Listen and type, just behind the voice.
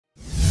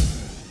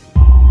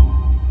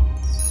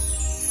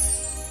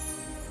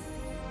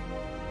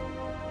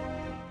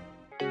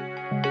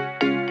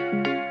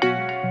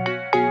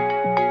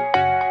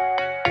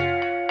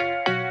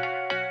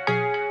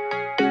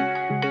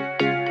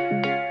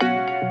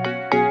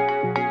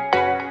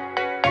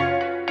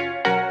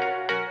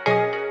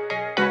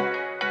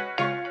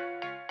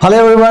Hello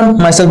everyone,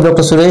 myself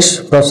Dr.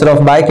 Suresh, Professor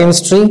of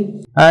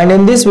Biochemistry, and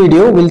in this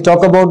video we'll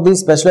talk about the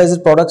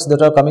specialized products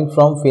that are coming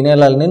from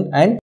phenylalanine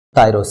and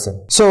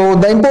tyrosine. So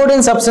the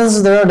important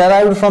substances that are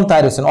derived from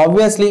tyrosine,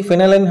 obviously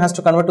phenylalanine has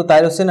to convert to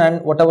tyrosine,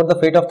 and whatever the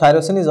fate of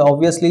tyrosine is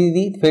obviously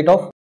the fate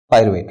of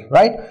pyruvate,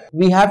 right?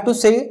 We have to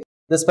say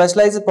the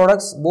specialized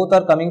products both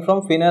are coming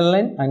from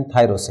phenylalanine and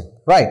tyrosine,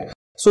 right?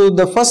 So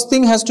the first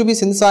thing has to be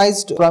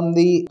synthesized from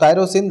the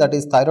tyrosine, that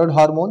is thyroid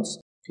hormones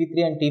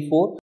T3 and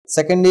T4.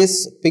 Second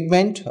is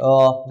pigment,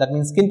 that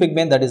means skin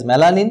pigment, that is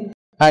melanin,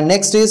 and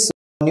next is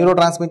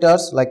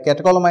neurotransmitters like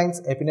catecholamines,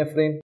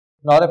 epinephrine,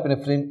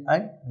 norepinephrine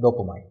and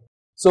dopamine.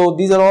 So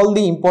these are all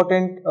the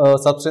important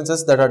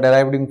substances that are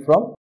derived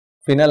from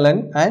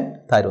phenylalanine and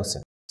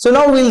tyrosine. So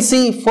now we will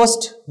see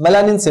first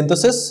melanin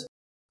synthesis.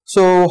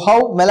 So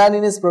how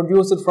melanin is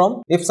produced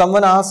from, if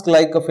someone asks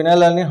like a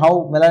phenylalanine,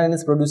 how melanin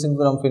is producing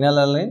from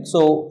phenylalanine.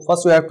 So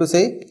first we have to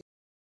say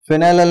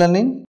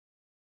phenylalanine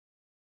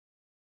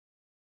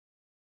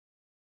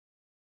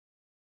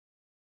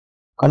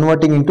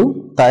converting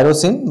into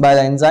tyrosine by the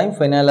enzyme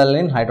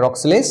phenylalanine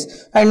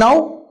hydroxylase, and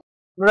now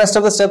rest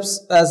of the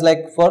steps as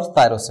like for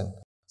tyrosine.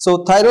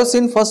 So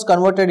tyrosine first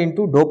converted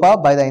into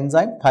dopa by the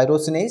enzyme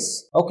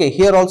tyrosinase. Okay,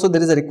 here also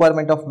there is a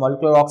requirement of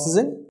molecular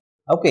oxygen.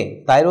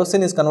 Okay,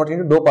 tyrosine is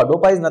converted into dopa.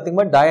 Dopa is nothing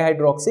but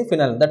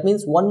dihydroxyphenylalanine. That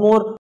means one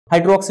more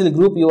hydroxyl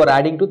group you are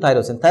adding to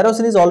tyrosine.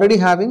 Tyrosine is already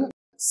having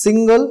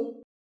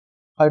single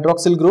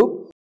hydroxyl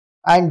group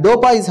and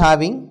dopa is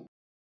having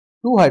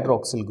two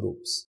hydroxyl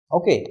groups.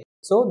 Okay.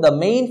 So the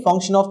main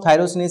function of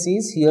tyrosinase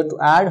is here to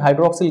add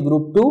hydroxyl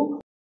group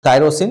to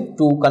tyrosine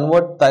to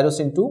convert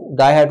tyrosine to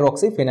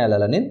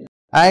dihydroxyphenylalanine,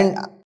 and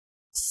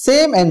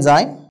same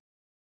enzyme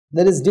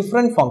there is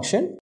different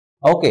function.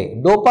 Okay,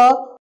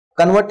 dopa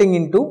converting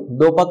into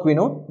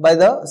dopaquinone by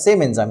the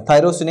same enzyme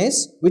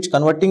tyrosinase, which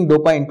converting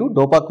dopa into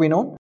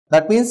dopaquinone.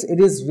 That means it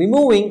is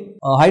removing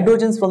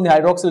hydrogens from the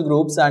hydroxyl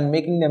groups and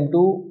making them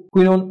to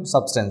quinone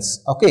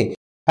substance. Okay,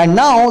 and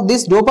now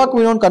this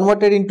dopaquinone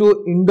converted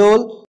into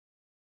indole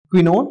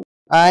quinone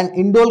and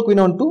indole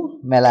quinone to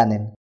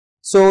melanin.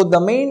 So the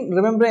main,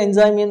 remember,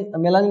 enzyme in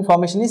melanin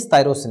formation is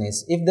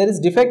tyrosinase. If there is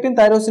defect in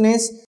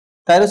tyrosinase,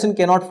 tyrosine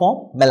cannot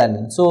form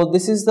melanin. So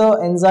this is the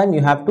enzyme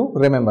you have to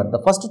remember.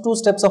 The first two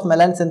steps of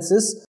melanin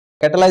synthesis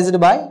catalyzed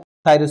by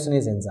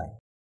tyrosinase enzyme.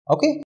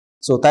 Okay.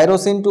 So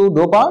tyrosine to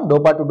dopa,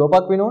 dopa to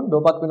dopaquinone,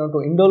 dopaquinone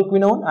to indole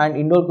quinone and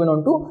indole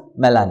quinone to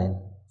melanin.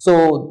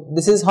 So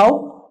this is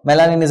how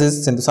melanin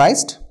is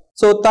synthesized.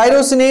 So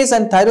tyrosinase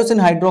and tyrosine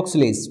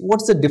hydroxylase,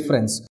 what's the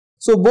difference?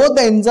 So both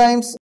the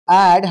enzymes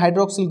add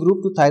hydroxyl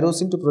group to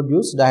tyrosine to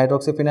produce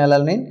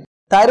dihydroxyphenylalanine.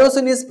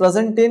 Tyrosine is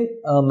present in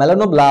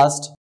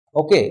melanoblast.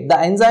 Okay, the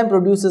enzyme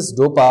produces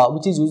dopa,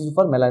 which is used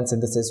for melanin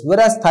synthesis,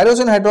 whereas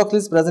tyrosine hydroxylase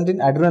is present in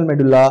adrenal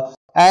medulla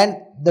and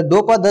the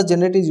dopa thus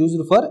generated is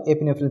used for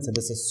epinephrine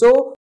synthesis.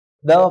 So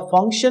the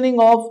functioning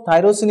of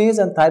tyrosinase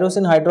and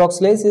tyrosine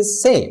hydroxylase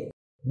is same,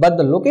 but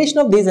the location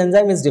of these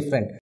enzymes is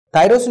different.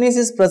 Tyrosinase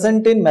is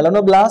present in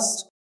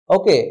melanoblast,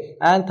 okay,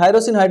 and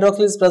tyrosine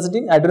hydroxylase is present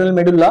in adrenal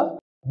medulla.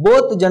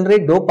 Both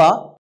generate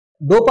dopa.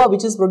 Dopa,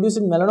 which is produced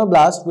in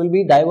melanoblast, will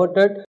be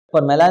diverted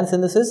for melanin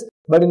synthesis,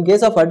 but in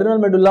case of adrenal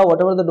medulla,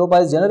 whatever the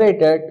dopa is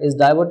generated is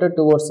diverted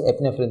towards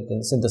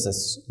epinephrine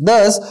synthesis.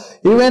 Thus,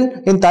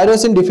 even in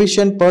tyrosine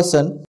deficient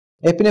person,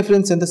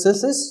 epinephrine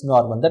synthesis is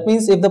normal. That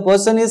means if the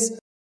person is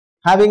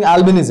having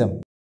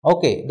albinism,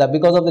 okay, that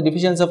because of the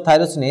deficiency of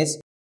tyrosinase,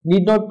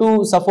 need not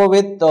to suffer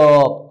with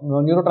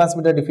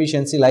neurotransmitter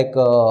deficiency like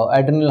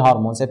adrenal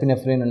hormones,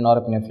 epinephrine and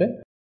norepinephrine.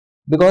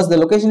 Because the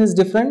location is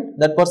different,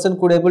 that person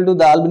could able to,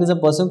 the albinism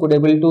person could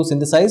able to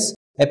synthesize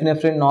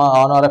epinephrine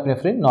or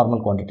norepinephrine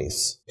normal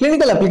quantities.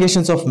 Clinical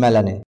applications of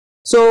melanin.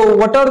 So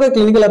what are the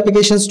clinical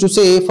applications to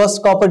say?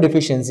 First, copper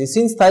deficiency.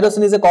 Since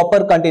tyrosine is a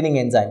copper containing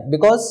enzyme,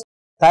 because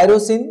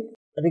tyrosine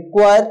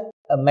require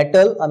a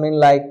metal,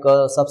 like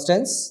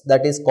substance,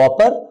 that is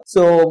copper.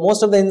 So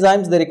most of the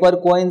enzymes they require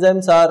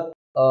coenzymes are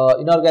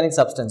inorganic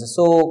substances.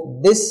 So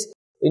this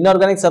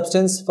inorganic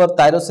substance for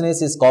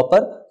tyrosinase is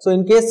copper. So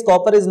in case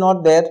copper is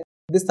not there,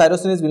 this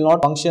tyrosinase will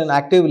not function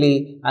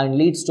actively and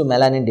leads to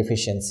melanin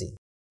deficiency.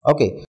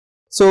 Okay.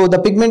 So the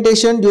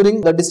pigmentation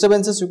during the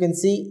disturbances you can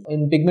see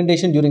in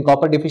pigmentation during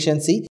copper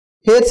deficiency.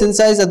 Hair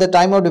synthesized at the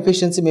time of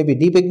deficiency may be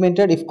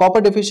depigmented. If copper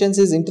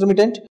deficiency is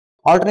intermittent,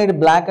 alternate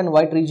black and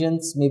white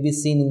regions may be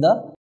seen in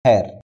the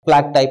hair,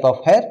 plaque type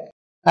of hair.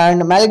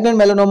 And malignant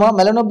melanoma,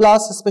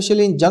 melanoblasts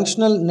especially in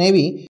junctional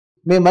nervi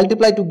may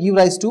multiply to give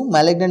rise to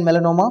malignant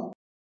melanoma.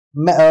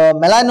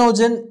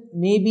 Melanogen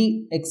may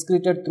be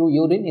excreted through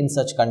urine in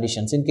such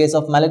conditions. In case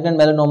of malignant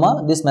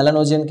melanoma, this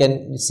melanogen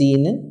can be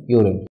seen in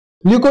urine.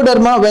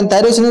 Leukoderma, when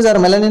tyrosinase or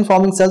melanin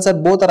forming cells are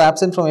both are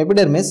absent from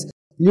epidermis,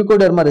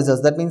 leukoderma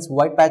results. That means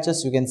white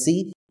patches you can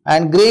see.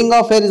 And graying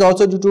of hair is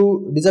also due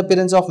to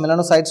disappearance of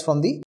melanocytes from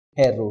the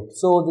hair root.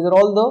 So these are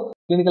all the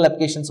clinical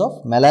applications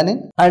of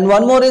melanin. And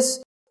one more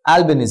is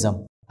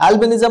albinism.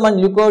 Albinism and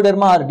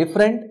leukoderma are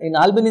different. In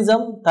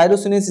albinism,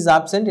 tyrosinase is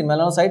absent in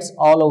melanocytes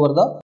all over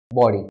the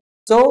body.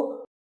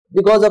 So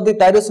because of the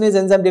tyrosinase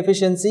enzyme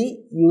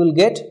deficiency, you will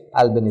get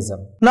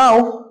albinism.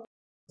 Now,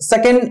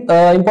 Second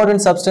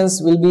important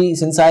substance will be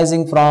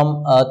synthesizing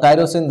from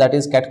tyrosine, that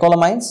is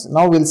catecholamines.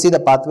 Now we will see the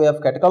pathway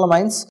of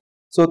catecholamines.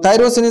 So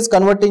tyrosine is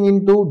converting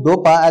into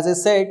DOPA. As I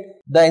said,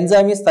 the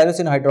enzyme is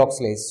tyrosine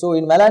hydroxylase. So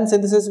in melanin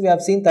synthesis, we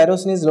have seen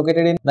tyrosine is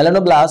located in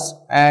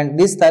melanoblast and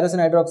this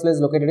tyrosine hydroxylase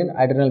is located in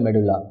adrenal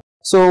medulla.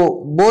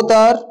 So both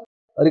are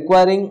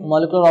requiring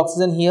molecular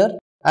oxygen here,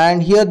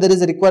 and here there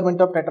is a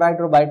requirement of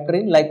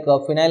tetrahydrobiopterin like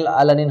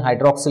phenylalanine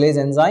hydroxylase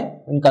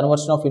enzyme in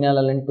conversion of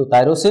phenylalanine to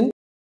tyrosine.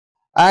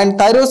 And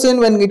tyrosine,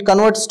 when it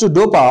converts to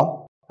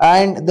DOPA,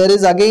 and there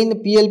is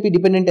again PLP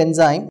dependent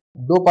enzyme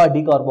DOPA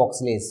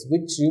decarboxylase,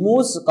 which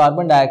removes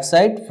carbon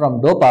dioxide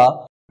from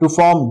DOPA to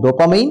form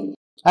dopamine,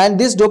 and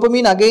this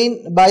dopamine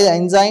again by the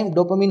enzyme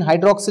dopamine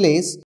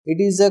hydroxylase, it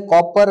is a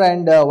copper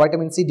and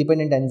vitamin C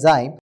dependent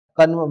enzyme,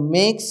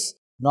 makes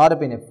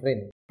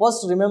norepinephrine.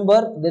 First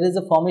remember, there is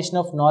a formation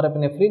of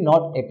norepinephrine,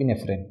 not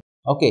epinephrine.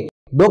 Okay,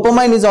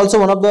 dopamine is also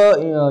one of the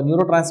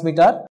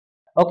neurotransmitter.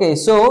 Okay,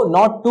 so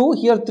not two,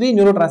 here three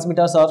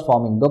neurotransmitters are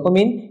forming: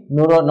 dopamine,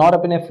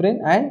 norepinephrine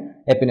and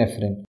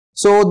epinephrine.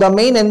 So the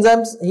main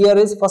enzymes here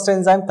is first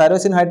enzyme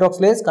tyrosine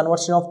hydroxylase,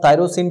 conversion of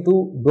tyrosine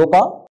to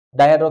DOPA,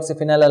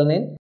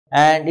 dihydroxyphenylalanine,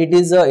 and it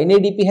is a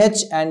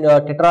NADPH and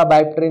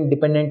tetrabiopterin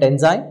dependent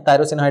enzyme,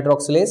 tyrosine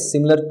hydroxylase,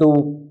 similar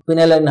to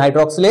phenylalanine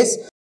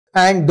hydroxylase.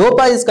 And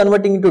DOPA is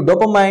converting into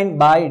dopamine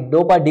by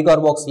DOPA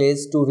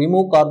decarboxylase to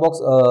remove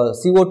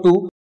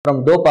CO2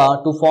 from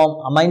DOPA to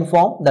form amine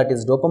form, that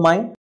is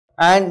dopamine.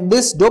 And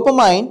this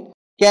dopamine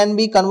can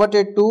be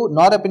converted to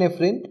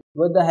norepinephrine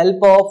with the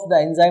help of the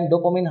enzyme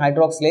dopamine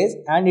hydroxylase,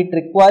 and it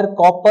requires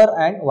copper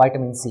and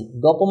vitamin C.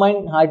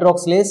 Dopamine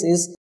hydroxylase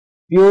is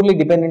purely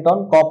dependent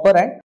on copper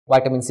and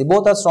vitamin C.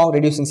 Both are strong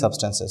reducing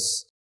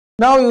substances.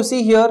 Now you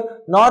see here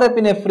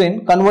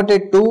norepinephrine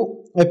converted to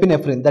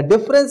epinephrine. The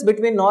difference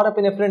between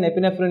norepinephrine and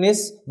epinephrine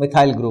is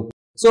methyl group.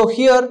 So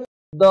here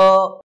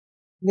the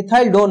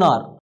methyl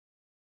donor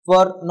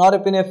for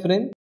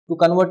norepinephrine to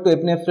convert to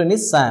epinephrine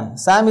is SAM.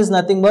 SAM is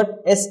nothing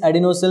but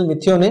S-adenosyl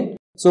methionine.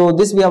 So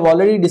this we have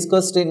already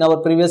discussed in our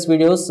previous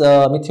videos,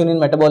 methionine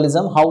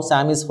metabolism, how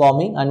SAM is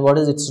forming and what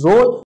is its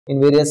role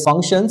in various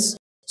functions.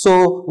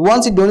 So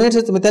once it donates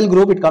its methyl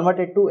group, it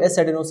converted to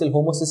S-adenosyl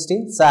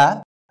homocysteine,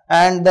 SAR,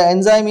 and the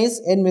enzyme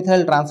is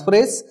N-methyl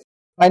transferase.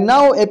 And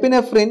now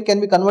epinephrine can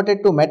be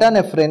converted to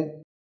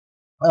metanephrine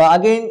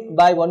again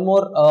by one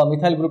more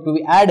methyl group to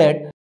be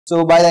added.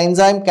 So by the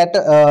enzyme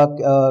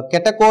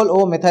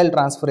catechol-O-methyl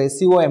transferase,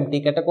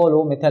 COMT,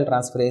 catechol-O-methyl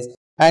transferase,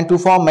 and to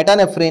form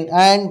metanephrine,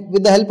 and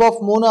with the help of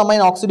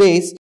monoamine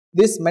oxidase,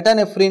 this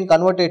metanephrine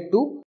converted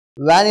to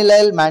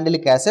vanillyl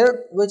mandelic acid,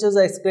 which is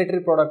a excretory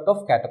product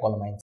of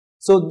catecholamines.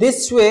 So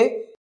this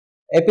way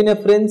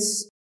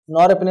epinephrine's,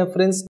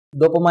 norepinephrine's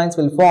dopamines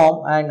will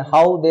form, and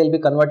how they will be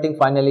converting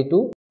finally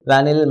to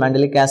vanillyl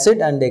mandelic acid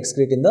and they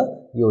excrete in the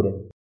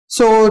urine.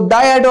 So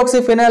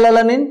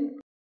dihydroxyphenylalanine,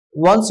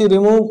 once you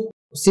remove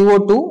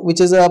CO2, which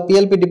is a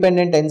PLP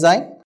dependent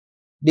enzyme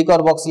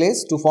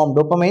decarboxylase to form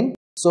dopamine.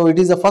 So it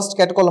is the first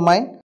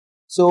catecholamine.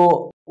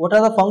 So what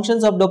are the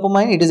functions of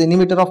dopamine? It is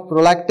inhibitor of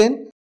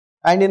prolactin,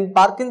 and in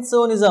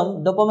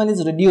Parkinsonism dopamine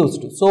is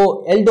reduced.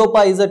 So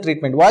L-DOPA is a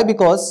treatment. Why?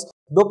 Because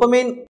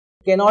dopamine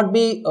cannot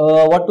be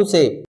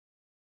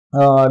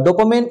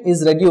dopamine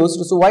is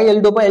reduced. So why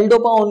L-DOPA?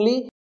 L-DOPA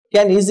only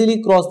can easily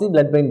cross the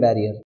blood-brain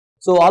barrier.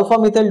 So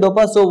alpha-methyl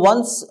dopa. So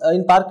once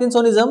in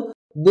Parkinsonism,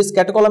 this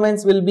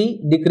catecholamines will be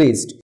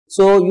decreased.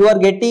 So you are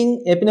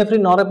getting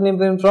epinephrine,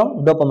 norepinephrine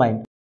from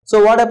dopamine.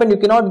 So what happened? You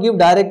cannot give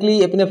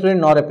directly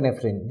epinephrine,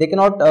 norepinephrine. They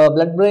cannot,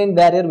 blood-brain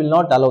barrier will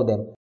not allow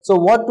them. So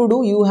what to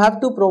do? You have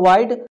to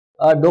provide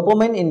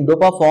dopamine in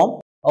dopa form.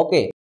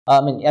 Okay,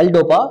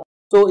 L-DOPA.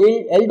 So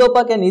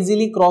L-DOPA can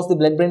easily cross the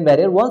blood-brain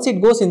barrier. Once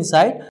it goes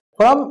inside,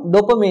 from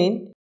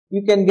dopamine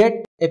you can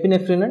get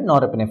epinephrine and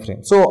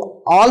norepinephrine.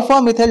 So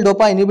alpha-methyl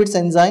dopa inhibits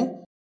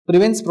enzyme,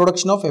 prevents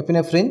production of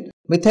epinephrine.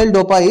 Methyl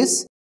dopa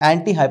is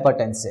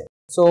antihypertensive.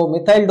 So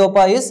methyl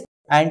dopa is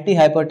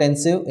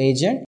antihypertensive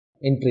agent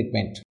in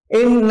treatment.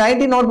 In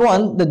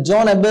 1901, the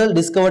John Abel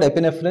discovered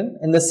epinephrine.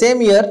 In the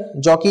same year,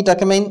 Jockey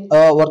Tuckerman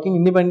working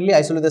independently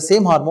isolated the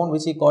same hormone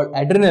which he called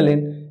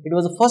adrenaline. It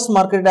was first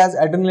marketed as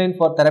adrenaline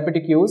for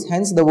therapeutic use.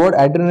 Hence, the word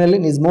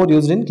adrenaline is more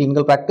used in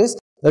clinical practice.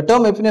 The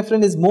term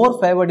epinephrine is more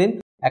favored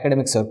in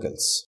academic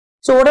circles.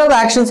 So what are the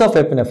actions of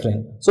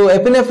epinephrine? So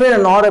epinephrine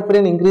and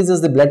norepinephrine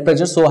increases the blood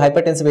pressure, so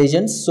hypertensive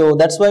agents. So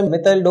that's why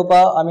methyl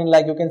dopa,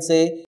 you can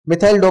say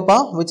methyl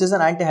dopa, which is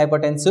an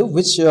antihypertensive,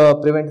 which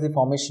prevents the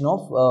formation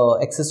of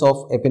excess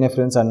of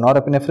epinephrines and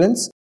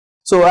norepinephrine's.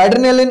 So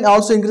adrenaline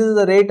also increases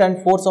the rate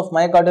and force of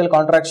myocardial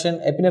contraction.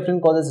 Epinephrine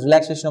causes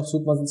relaxation of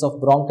smooth muscles of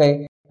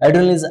bronchi.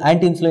 Adrenaline is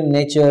anti-insulin in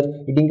nature.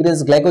 It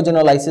increases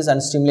glycogenolysis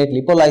and stimulate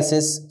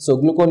lipolysis. So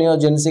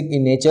gluconeogenic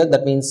in nature,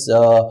 that means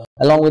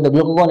along with the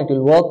glucagon it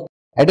will work.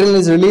 Adrenaline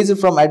is released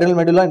from adrenal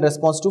medulla in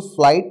response to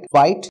flight,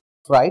 fight,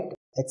 fright,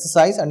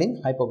 exercise and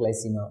in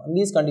hypoglycemia. In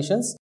these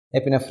conditions,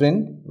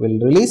 epinephrine will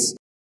release.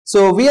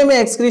 So VMA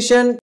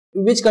excretion,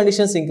 which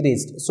conditions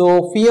increased?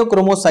 So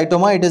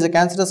pheochromocytoma, it is a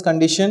cancerous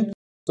condition.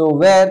 So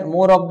where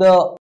more of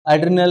the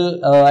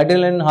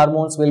adrenaline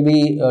hormones will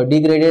be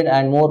degraded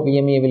and more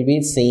VMA will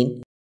be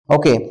seen.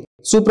 Okay,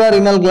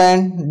 suprarenal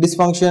gland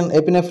dysfunction,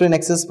 epinephrine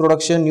excess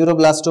production,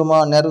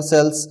 neuroblastoma, nerve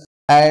cells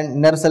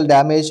and nerve cell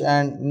damage,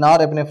 and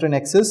norepinephrine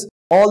excess.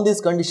 All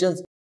these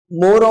conditions,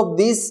 more of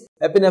these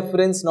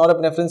epinephrines,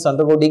 norepinephrines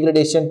undergo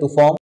degradation to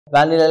form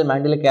vanillyl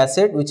mandelic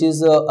acid, which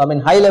is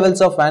high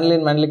levels of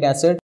vanillyl mandelic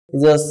acid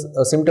is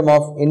a symptom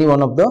of any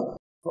one of the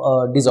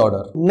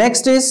disorder.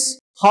 Next is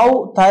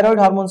how thyroid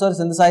hormones are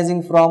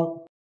synthesizing from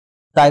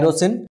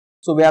tyrosine.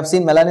 So we have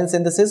seen melanin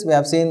synthesis, we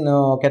have seen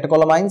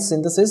catecholamine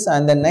synthesis,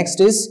 and then next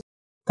is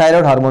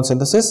thyroid hormone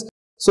synthesis.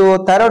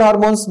 So thyroid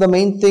hormones, the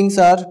main things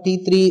are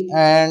T3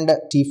 and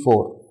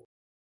T4.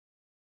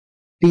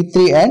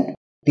 T3 and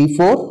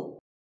T4.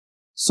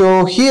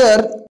 So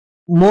here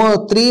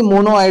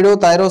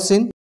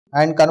 3-monoiodotyrosine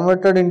and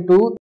converted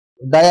into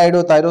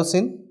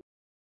diiodotyrosine.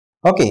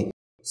 Okay.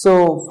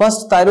 So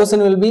first tyrosine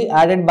will be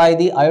added by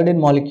the iodine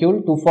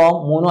molecule to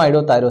form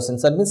monoiodotyrosine.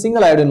 So that means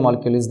single iodine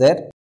molecule is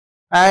there.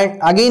 And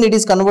again it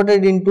is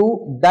converted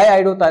into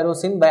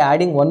diiodotyrosine by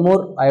adding one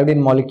more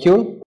iodine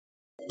molecule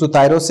to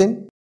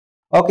tyrosine.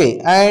 Okay,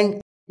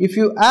 and if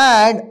you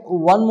add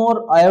one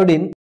more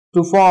iodine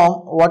to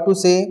form what to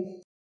say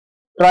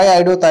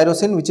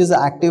triiodotyrosine, which is the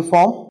active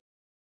form,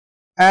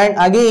 and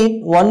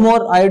again one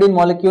more iodine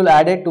molecule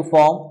added to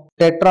form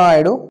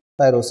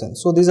tetraiodotyrosine.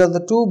 So these are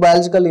the two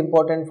biologically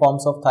important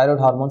forms of thyroid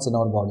hormones in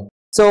our body.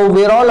 So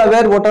we are all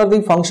aware what are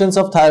the functions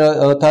of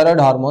thyroid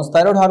hormones.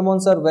 Thyroid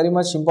hormones are very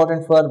much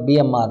important for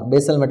BMR,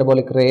 basal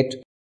metabolic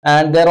rate,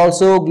 and they are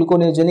also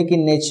gluconeogenic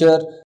in nature.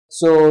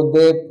 So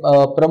they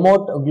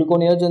promote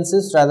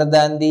gluconeogenesis rather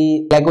than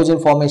the glycogen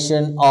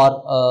formation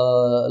or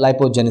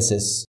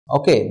lipogenesis.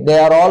 Okay, they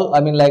are all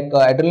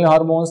adrenaline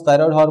hormones,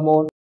 thyroid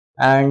hormone,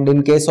 and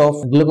in case of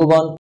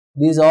glucagon,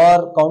 these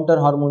are counter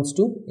hormones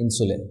to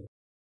insulin.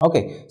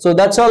 Okay, so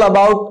that's all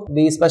about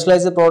the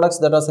specialized products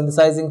that are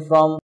synthesizing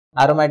from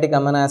aromatic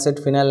amino acid,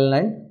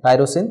 phenylalanine,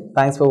 tyrosine.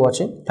 Thanks for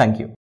watching. Thank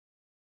you.